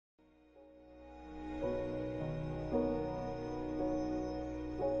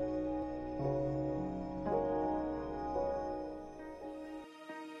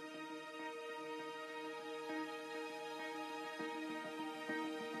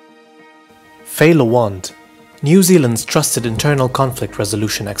Faye Lawand, New Zealand's trusted internal conflict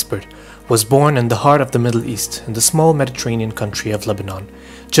resolution expert, was born in the heart of the Middle East in the small Mediterranean country of Lebanon,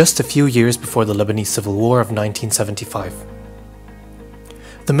 just a few years before the Lebanese Civil War of 1975.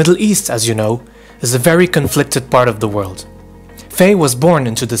 The Middle East, as you know, is a very conflicted part of the world. Faye was born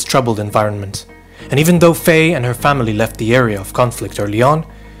into this troubled environment, and even though Faye and her family left the area of conflict early on,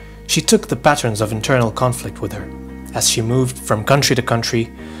 she took the patterns of internal conflict with her, as she moved from country to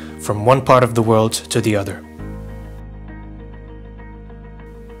country, from one part of the world to the other.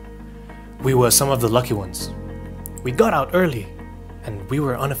 We were some of the lucky ones. We got out early, and we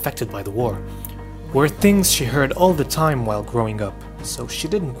were unaffected by the war. Were things she heard all the time while growing up, so she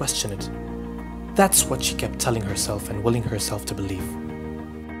didn't question it. That's what she kept telling herself and willing herself to believe.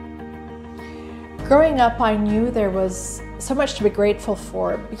 Growing up, I knew there was so much to be grateful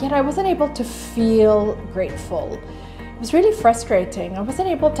for, but yet I wasn't able to feel grateful. It was really frustrating. I wasn't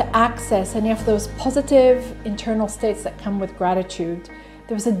able to access any of those positive internal states that come with gratitude.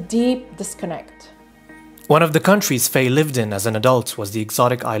 There was a deep disconnect. One of the countries Faye lived in as an adult was the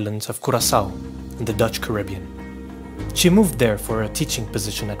exotic island of Curaçao in the Dutch Caribbean. She moved there for a teaching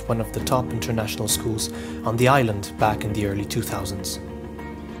position at one of the top international schools on the island back in the early 2000s.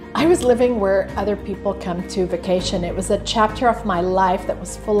 I was living where other people come to vacation. It was a chapter of my life that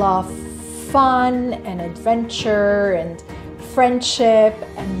was full of fun and adventure and friendship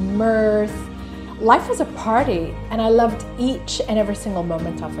and mirth. Life was a party, and I loved each and every single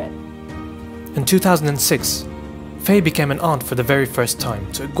moment of it. In 2006, Faye became an aunt for the very first time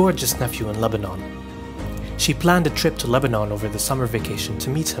to a gorgeous nephew in Lebanon. She planned a trip to Lebanon over the summer vacation to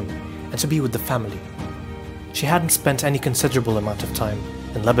meet him and to be with the family. She hadn't spent any considerable amount of time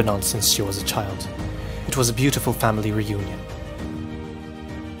in Lebanon since she was a child. It was a beautiful family reunion.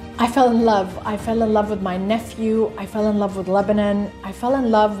 I fell in love. I fell in love with my nephew. I fell in love with Lebanon. I fell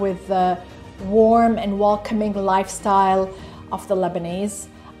in love with the warm and welcoming lifestyle of the Lebanese.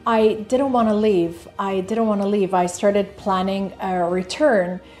 I didn't want to leave. I started planning a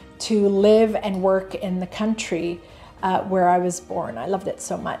return to live and work in the country where I was born. I loved it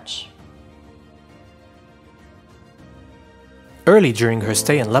so much. Early during her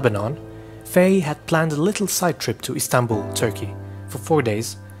stay in Lebanon, Faye had planned a little side trip to Istanbul, Turkey, for 4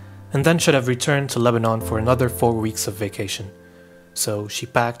 days, and then should have returned to Lebanon for another 4 weeks of vacation. So she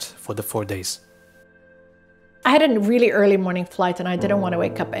packed for the 4 days. I had a really early morning flight, and I didn't want to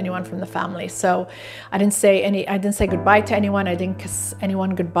wake up anyone from the family. So I didn't say goodbye to anyone. I didn't kiss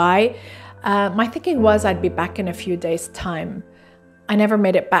anyone goodbye. My thinking was I'd be back in a few days' time. I never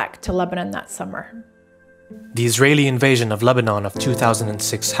made it back to Lebanon that summer. The Israeli invasion of Lebanon of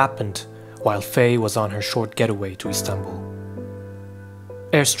 2006 happened while Faye was on her short getaway to Istanbul.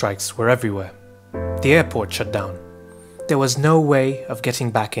 Airstrikes were everywhere. The airport shut down. There was no way of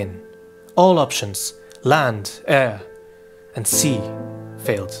getting back in. All options, land, air, and sea,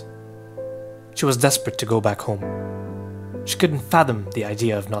 failed. She was desperate to go back home. She couldn't fathom the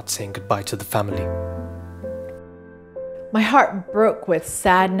idea of not saying goodbye to the family. My heart broke with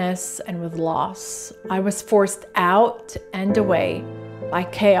sadness and with loss. I was forced out and away by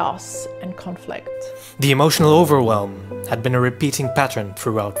chaos and conflict. The emotional overwhelm had been a repeating pattern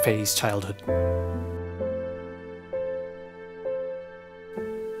throughout Faye's childhood.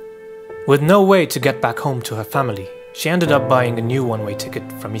 With no way to get back home to her family, she ended up buying a new one-way ticket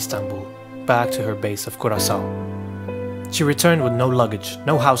from Istanbul back to her base of Curaçao. She returned with no luggage,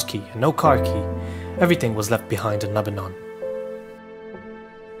 no house key, and no car key. Everything was left behind in Lebanon.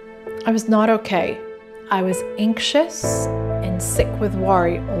 I was not okay. I was anxious and sick with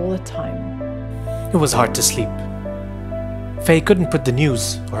worry all the time. It was hard to sleep. Faye couldn't put the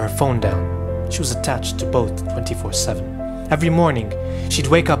news or her phone down. She was attached to both 24/7. Every morning, she'd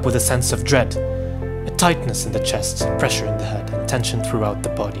wake up with a sense of dread, a tightness in the chest, pressure in the head, and tension throughout the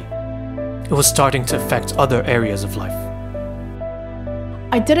body. It was starting to affect other areas of life.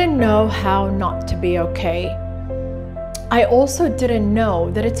 I didn't know how not to be okay. I also didn't know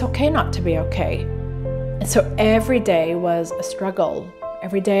that it's okay not to be okay. And so every day was a struggle.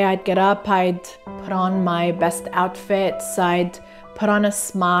 Every day I'd get up, I'd put on my best outfits, I'd put on a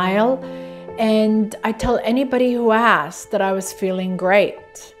smile, and I'd tell anybody who asked that I was feeling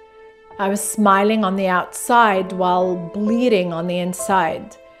great. I was smiling on the outside while bleeding on the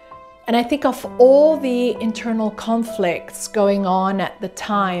inside. And I think of all the internal conflicts going on at the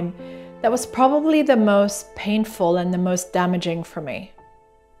time, that was probably the most painful and the most damaging for me.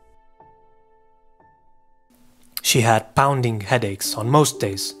 She had pounding headaches on most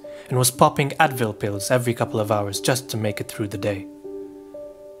days and was popping Advil pills every couple of hours just to make it through the day.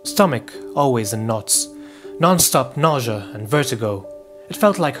 Stomach always in knots, non-stop nausea and vertigo, It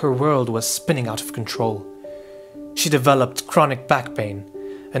felt like her world was spinning out of control. She developed chronic back pain,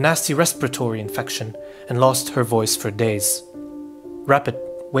 a nasty respiratory infection, and lost her voice for days. Rapid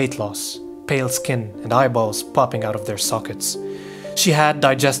weight loss, pale skin, and eyeballs popping out of their sockets. She had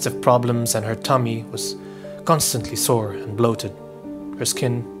digestive problems and her tummy was constantly sore and bloated. Her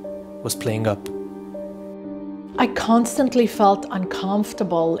skin was playing up. I constantly felt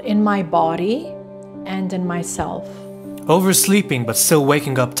uncomfortable in my body and in myself. Oversleeping but still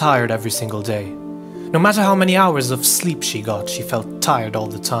waking up tired every single day. No matter how many hours of sleep she got, she felt tired all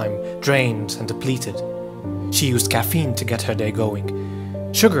the time, drained and depleted. She used caffeine to get her day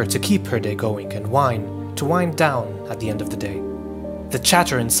going, sugar to keep her day going, and wine to wind down at the end of the day. The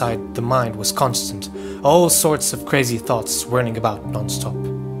chatter inside the mind was constant, all sorts of crazy thoughts swirling about non-stop.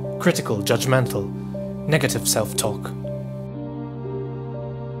 Critical, judgmental, negative self-talk.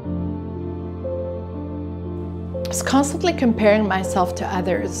 I was constantly comparing myself to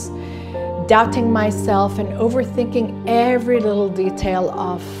others, doubting myself and overthinking every little detail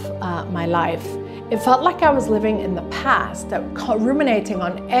of my life. It felt like I was living in the past, ruminating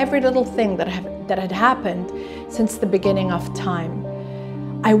on every little thing that had happened since the beginning of time.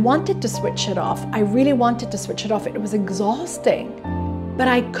 I wanted to switch it off. I really wanted to switch it off. It was exhausting, but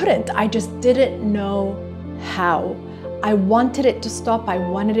I couldn't. I just didn't know how. I wanted it to stop. I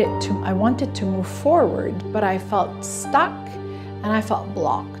wanted to move forward, but I felt stuck and I felt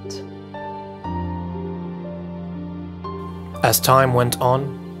blocked. As time went on,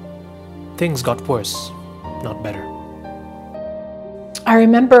 things got worse, not better. I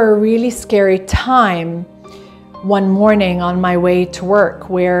remember a really scary time one morning on my way to work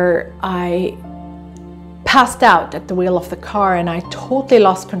where I passed out at the wheel of the car and I totally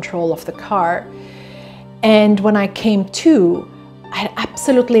lost control of the car. And when I came to, I had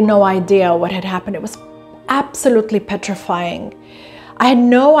absolutely no idea what had happened. It was absolutely petrifying. I had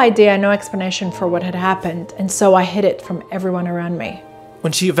no idea, no explanation for what had happened, and so I hid it from everyone around me.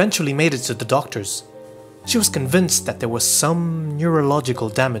 When she eventually made it to the doctors, she was convinced that there was some neurological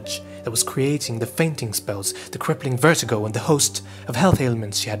damage that was creating the fainting spells, the crippling vertigo, and the host of health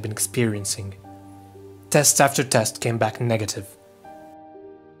ailments she had been experiencing. Test after test came back negative.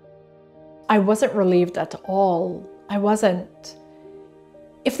 I wasn't relieved at all. I wasn't.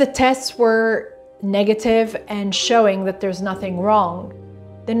 If the tests were negative and showing that there's nothing wrong,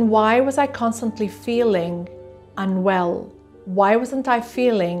 then why was I constantly feeling unwell? Why wasn't I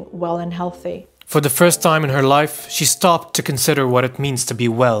feeling well and healthy? For the first time in her life, she stopped to consider what it means to be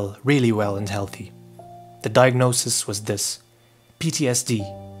well, really well and healthy. The diagnosis was this: PTSD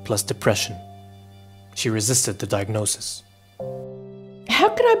plus depression. She resisted the diagnosis. How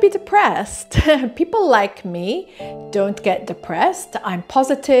could I be depressed? People like me don't get depressed. I'm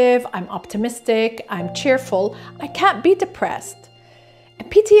positive, I'm optimistic, I'm cheerful. I can't be depressed. And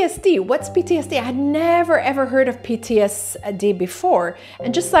PTSD, what's PTSD? I had never ever heard of PTSD before.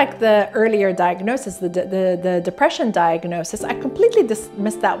 And just like the earlier diagnosis, the depression diagnosis, I completely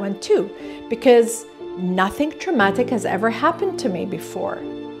dismissed that one too, because nothing traumatic has ever happened to me before.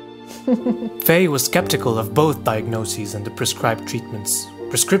 Faye was skeptical of both diagnoses and the prescribed treatments,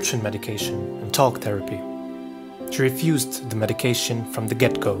 prescription medication and talk therapy. She refused the medication from the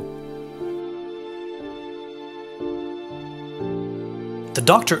get-go. The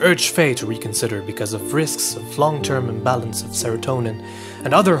doctor urged Faye to reconsider because of risks of long-term imbalance of serotonin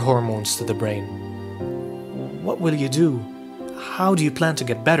and other hormones to the brain. "What will you do? How do you plan to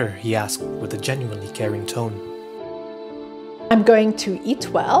get better?" he asked with a genuinely caring tone. I'm going to eat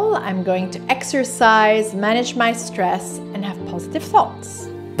well, I'm going to exercise, manage my stress, and have positive thoughts.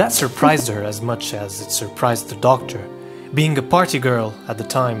 That surprised her as much as it surprised the doctor. Being a party girl at the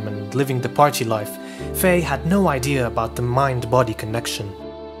time and living the party life, Faye had no idea about the mind-body connection.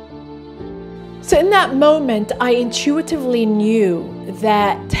 So in that moment, I intuitively knew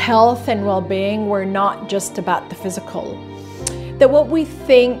that health and well-being were not just about the physical. That what we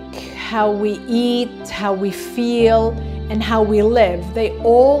think, how we eat, how we feel, and how we live, they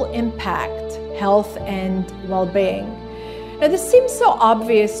all impact health and well-being. Now this seems so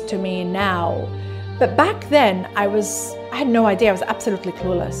obvious to me now, but back then I had no idea. I was absolutely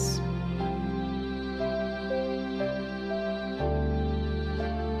clueless.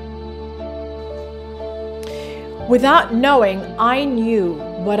 Without knowing, I knew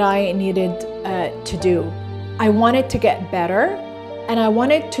what I needed to do. I wanted to get better, and I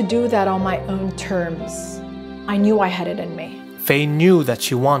wanted to do that on my own terms. I knew I had it in me. Faye knew that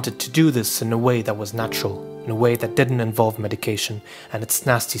she wanted to do this in a way that was natural, in a way that didn't involve medication and its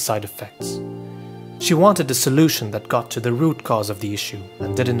nasty side effects. She wanted a solution that got to the root cause of the issue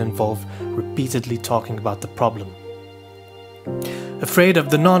and didn't involve repeatedly talking about the problem. A afraid of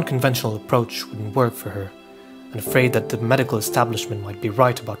the non-conventional approach wouldn't work for her, and afraid that the medical establishment might be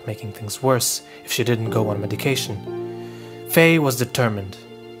right about making things worse if she didn't go on medication. Faye was determined.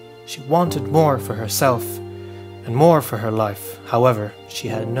 She wanted more for herself and more for her life. However, she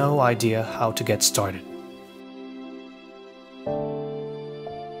had no idea how to get started.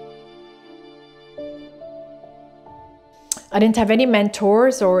 I didn't have any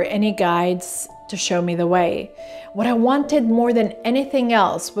mentors or any guides to show me the way. What I wanted more than anything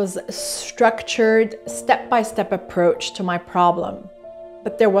else was a structured, step-by-step approach to my problem.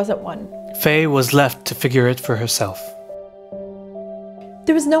 But there wasn't one. Faye was left to figure it for herself.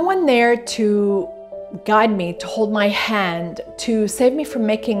 There was no one there to guide me, to hold my hand, to save me from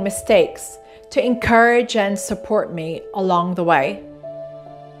making mistakes, to encourage and support me along the way.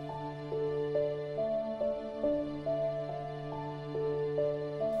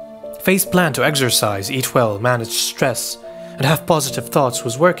 Faye's plan to exercise, eat well, manage stress, and have positive thoughts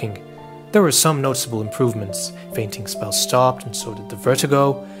was working. There were some noticeable improvements. Fainting spells stopped, and so did the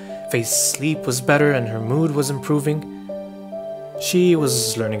vertigo. Faye's sleep was better, and her mood was improving. She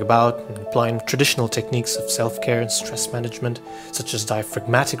was learning about and applying traditional techniques of self-care and stress management, such as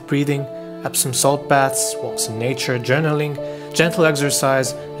diaphragmatic breathing, Epsom salt baths, walks in nature, journaling, gentle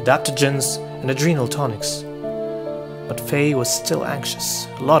exercise, adaptogens, and adrenal tonics. But Faye was still anxious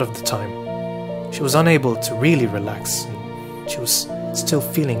a lot of the time. She was unable to really relax, and she was still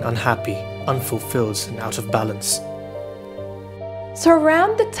feeling unhappy, unfulfilled, and out of balance. So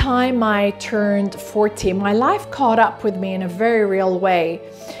around the time I turned 40, my life caught up with me in a very real way.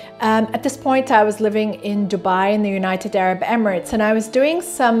 At this point, I was living in Dubai in the United Arab Emirates, and I was doing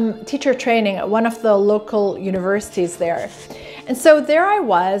some teacher training at one of the local universities there. And so there I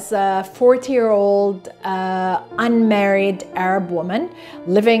was, a 40-year-old unmarried Arab woman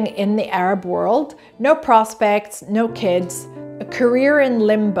living in the Arab world, no prospects, no kids, a career in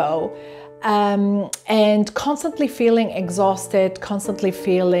limbo, and constantly feeling exhausted, constantly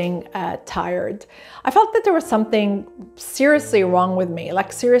feeling tired. I felt that there was something seriously wrong with me,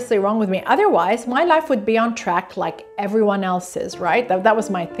 Otherwise, my life would be on track like everyone else's, right? That was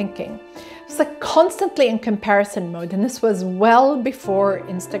my thinking. It was like constantly in comparison mode, and this was well before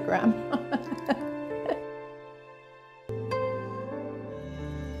Instagram.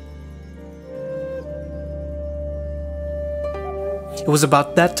 It was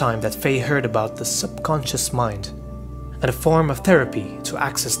about that time that Faye heard about the subconscious mind and a form of therapy to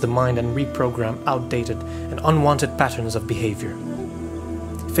access the mind and reprogram outdated and unwanted patterns of behavior.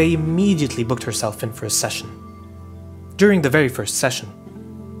 Faye immediately booked herself in for a session. During the very first session,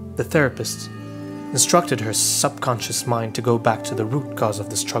 the therapist instructed her subconscious mind to go back to the root cause of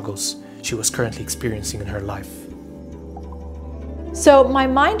the struggles she was currently experiencing in her life. So my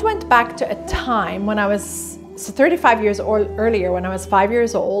mind went back to a time when I was 35 years earlier, when I was 5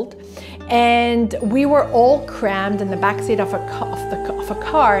 years old, and we were all crammed in the backseat of a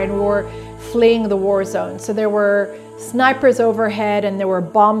car, and we were fleeing the war zone. So there were snipers overhead, and there were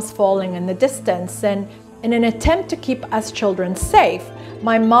bombs falling in the distance. And in an attempt to keep us children safe,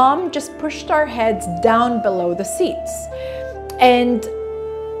 my mom just pushed our heads down below the seats. And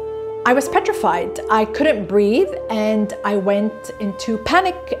I was petrified. I couldn't breathe, and I went into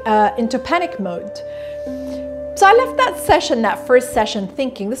panic mode. So I left that first session,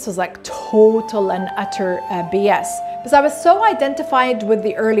 thinking this was like total and utter BS. Because I was so identified with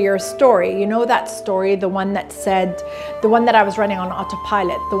the earlier story. You know that story, the one that I was running on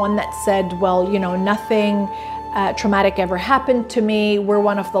autopilot, the one that said, well, you know, nothing traumatic ever happened to me. We're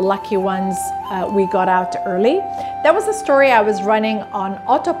one of the lucky ones. We got out early. That was the story I was running on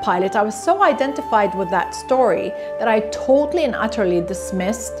autopilot. I was so identified with that story that I totally and utterly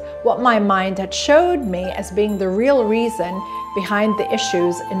dismissed what my mind had showed me as being the real reason behind the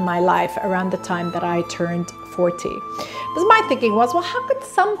issues in my life around the time that I turned 40. Because my thinking was, well, how could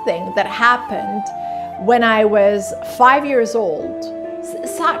something that happened when I was 5 years old,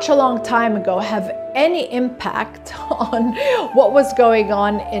 such a long time ago, have any impact on what was going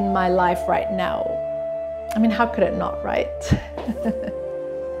on in my life right now? I mean, how could it not, right?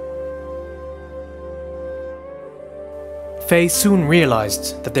 Faye soon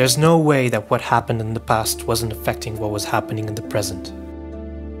realized that there's no way that what happened in the past wasn't affecting what was happening in the present.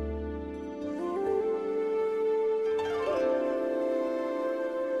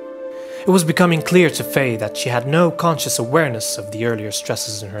 It was becoming clear to Faye that she had no conscious awareness of the earlier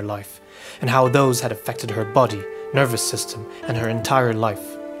stresses in her life and how those had affected her body, nervous system, and her entire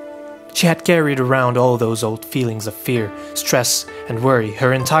life. She had carried around all those old feelings of fear, stress, and worry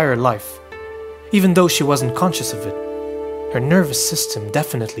her entire life. Even though she wasn't conscious of it, her nervous system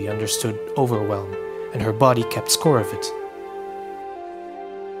definitely understood overwhelm, and her body kept score of it.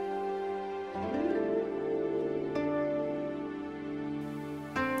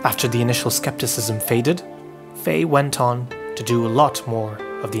 After the initial skepticism faded, Faye went on to do a lot more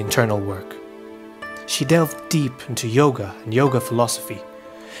of the internal work. She delved deep into yoga and yoga philosophy,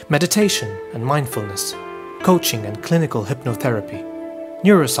 meditation and mindfulness, coaching and clinical hypnotherapy,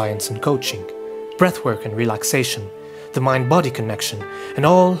 neuroscience and coaching, breathwork and relaxation, the mind-body connection, and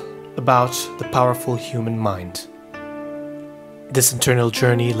all about the powerful human mind. This internal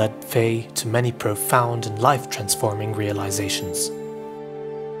journey led Faye to many profound and life-transforming realizations.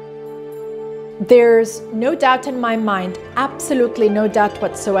 There's no doubt in my mind, absolutely no doubt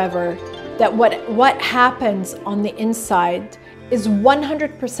whatsoever, that what happens on the inside is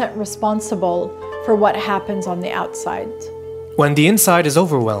 100% responsible for what happens on the outside. When the inside is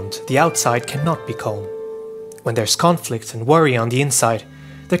overwhelmed, the outside cannot be calm. When there's conflict and worry on the inside,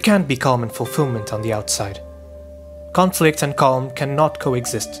 there can't be calm and fulfillment on the outside. Conflict and calm cannot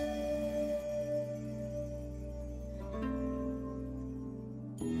coexist.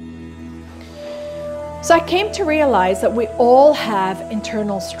 So I came to realize that we all have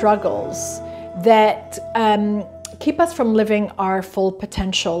internal struggles that keep us from living our full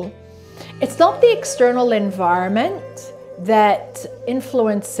potential. It's not the external environment that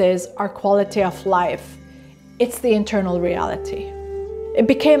influences our quality of life. It's the internal reality. It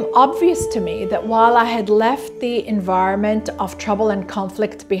became obvious to me that while I had left the environment of trouble and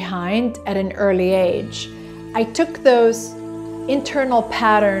conflict behind at an early age, I took those internal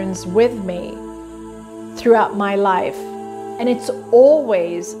patterns with me throughout my life. And it's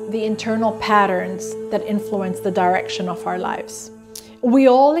always the internal patterns that influence the direction of our lives. We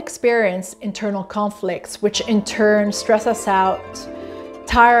all experience internal conflicts, which in turn stress us out,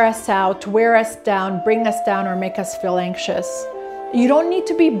 tire us out, wear us down, bring us down, or make us feel anxious. You don't need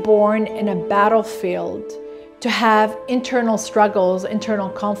to be born in a battlefield to have internal struggles, internal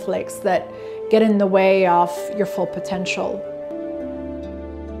conflicts that get in the way of your full potential.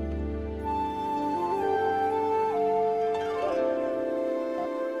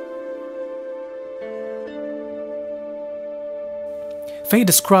 Faye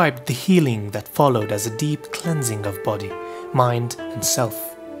described the healing that followed as a deep cleansing of body, mind, and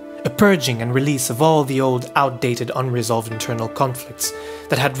self. A purging and release of all the old, outdated, unresolved internal conflicts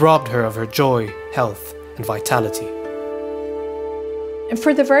that had robbed her of her joy, health, and vitality. And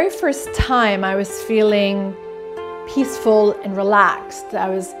for the very first time, I was feeling peaceful and relaxed. I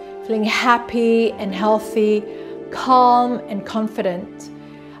was feeling happy and healthy, calm and confident.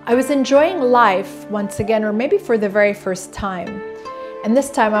 I was enjoying life once again, or maybe for the very first time. And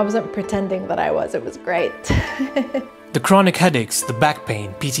this time I wasn't pretending that I was. It was great. The chronic headaches, the back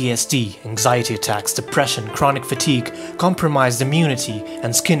pain, PTSD, anxiety attacks, depression, chronic fatigue, compromised immunity,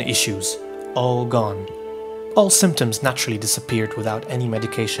 and skin issues, all gone. All symptoms naturally disappeared without any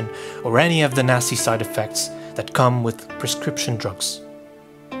medication or any of the nasty side effects that come with prescription drugs.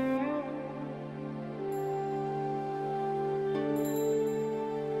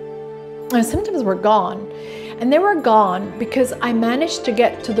 My symptoms were gone. And they were gone because I managed to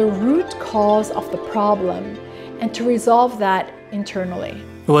get to the root cause of the problem and to resolve that internally.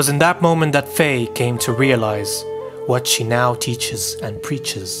 It was in that moment that Faye came to realize what she now teaches and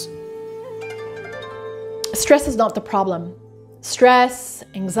preaches. Stress is not the problem. Stress,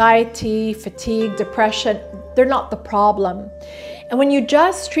 anxiety, fatigue, depression, they're not the problem. And when you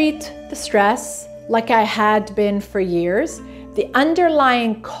just treat the stress like I had been for years, the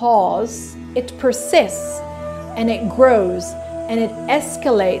underlying cause, it persists. And it grows and it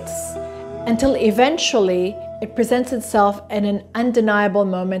escalates until eventually it presents itself in an undeniable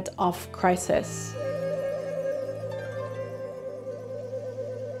moment of crisis.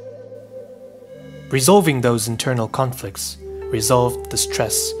 Resolving those internal conflicts resolved the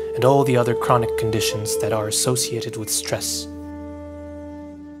stress and all the other chronic conditions that are associated with stress.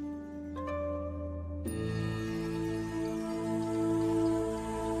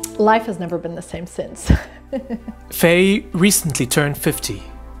 Life has never been the same since. Faye recently turned 50,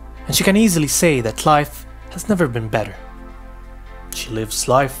 and she can easily say that life has never been better. She lives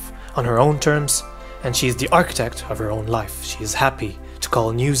life on her own terms, and she is the architect of her own life. She is happy to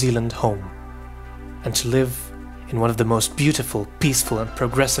call New Zealand home, and to live in one of the most beautiful, peaceful, and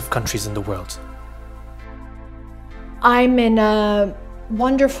progressive countries in the world. I'm in a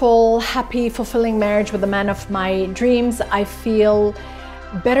wonderful, happy, fulfilling marriage with the man of my dreams. I feel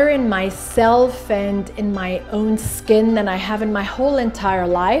better in myself and in my own skin than I have in my whole entire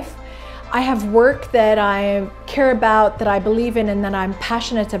life. I have work that I care about, that I believe in, and that I'm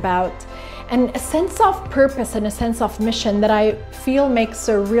passionate about, and a sense of purpose and a sense of mission that I feel makes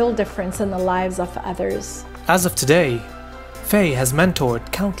a real difference in the lives of others. As of today, Faye has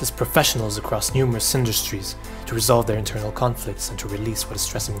mentored countless professionals across numerous industries to resolve their internal conflicts and to release what is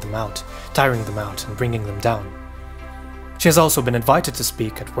stressing them out, tiring them out, and bringing them down. She has also been invited to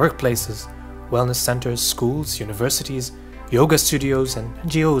speak at workplaces, wellness centers, schools, universities, yoga studios, and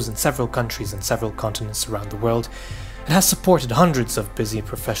NGOs in several countries and several continents around the world, and has supported hundreds of busy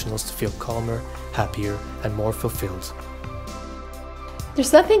professionals to feel calmer, happier, and more fulfilled.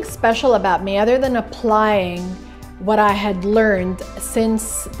 There's nothing special about me other than applying what I had learned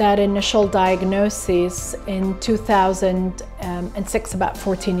since that initial diagnosis in 2006, about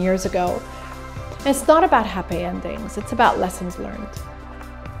 14 years ago. It's not about happy endings, it's about lessons learned.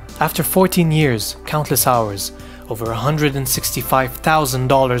 After 14 years, countless hours, over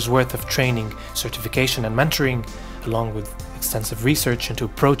 $165,000 worth of training, certification and mentoring, along with extensive research into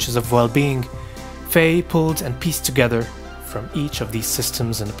approaches of well-being, Faye pulled and pieced together from each of these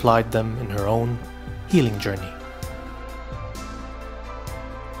systems and applied them in her own healing journey.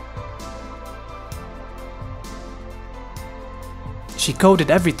 She coded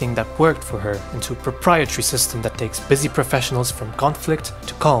everything that worked for her into a proprietary system that takes busy professionals from conflict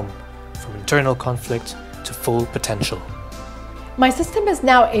to calm, from internal conflict to full potential. My system is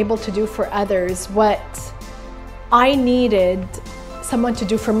now able to do for others what I needed someone to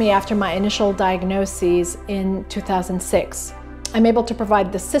do for me after my initial diagnosis in 2006. I'm able to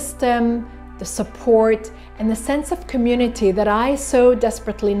provide the system, the support, and the sense of community that I so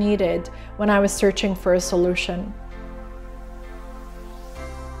desperately needed when I was searching for a solution.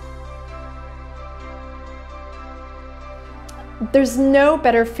 There's no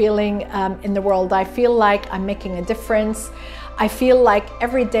better feeling in the world. I feel like I'm making a difference. I feel like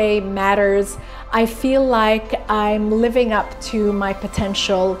every day matters. I feel like I'm living up to my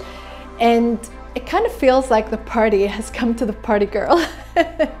potential. And it kind of feels like the party has come to the party girl.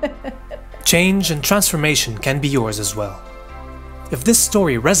 Change and transformation can be yours as well. If this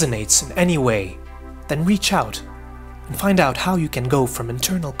story resonates in any way, then reach out and find out how you can go from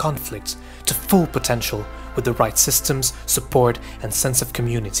internal conflict to full potential with the right systems, support, and sense of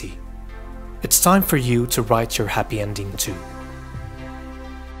community. It's time for you to write your happy ending too.